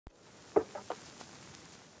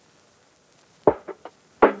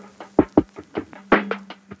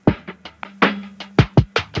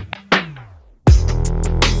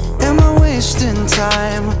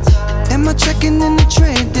time. Am I checking in to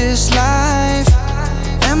trade this life?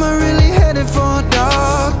 Am I really headed for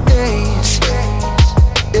dark days?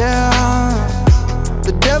 Yeah,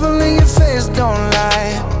 the devil in your face don't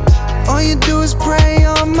lie. All you do is prey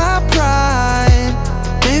on my pride.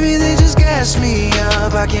 Maybe they just gas me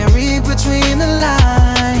up, I can't read between the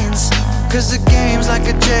lines. Cause the game's like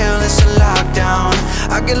a jail, it's a lockdown.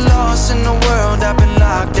 I get lost in the world, I've been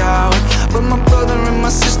locked out. But my brother and my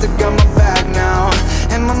sister got my back now.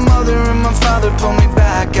 And my mother and my father pull me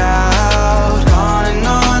back out. On and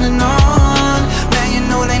on and on. Man, you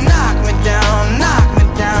know they knock me down, knock me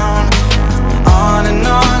down. On and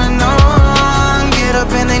on and on. Get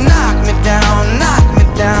up and they knock me down, knock me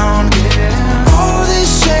down. All this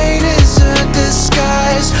shade is a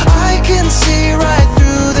disguise. I can see right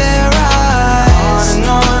through their eyes.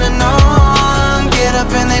 On and on. Get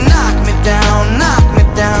up and they knock me down, knock me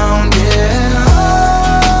down, yeah.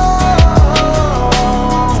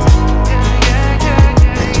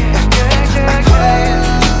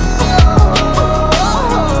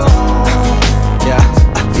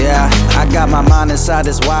 I got my mind inside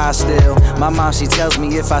this wire still. My mom, she tells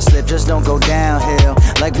me if I slip, just don't go downhill.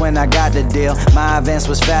 Like when I got the deal, my advance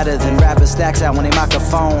was fatter than rappers stacks out when they mock a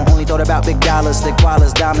phone. Only thought about big dollars, thick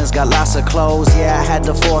wallets, diamonds, got lots of clothes. Yeah, I had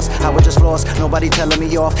the force, I was just lost, nobody telling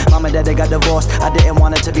me off. Mom and dad, they got divorced, I didn't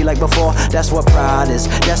want it to be like before. That's what pride is,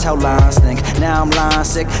 that's how lions think. Now I'm lying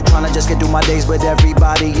sick, trying to just get through my days, but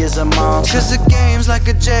everybody is a monster. Cause the game's like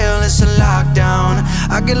a jail, it's a lockdown.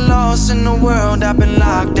 I get lost in the world, I've been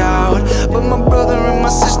locked out. But my brother and my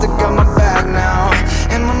sister got my back now.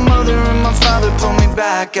 And my mother and my father pull me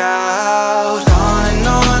back out. On and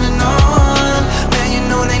on and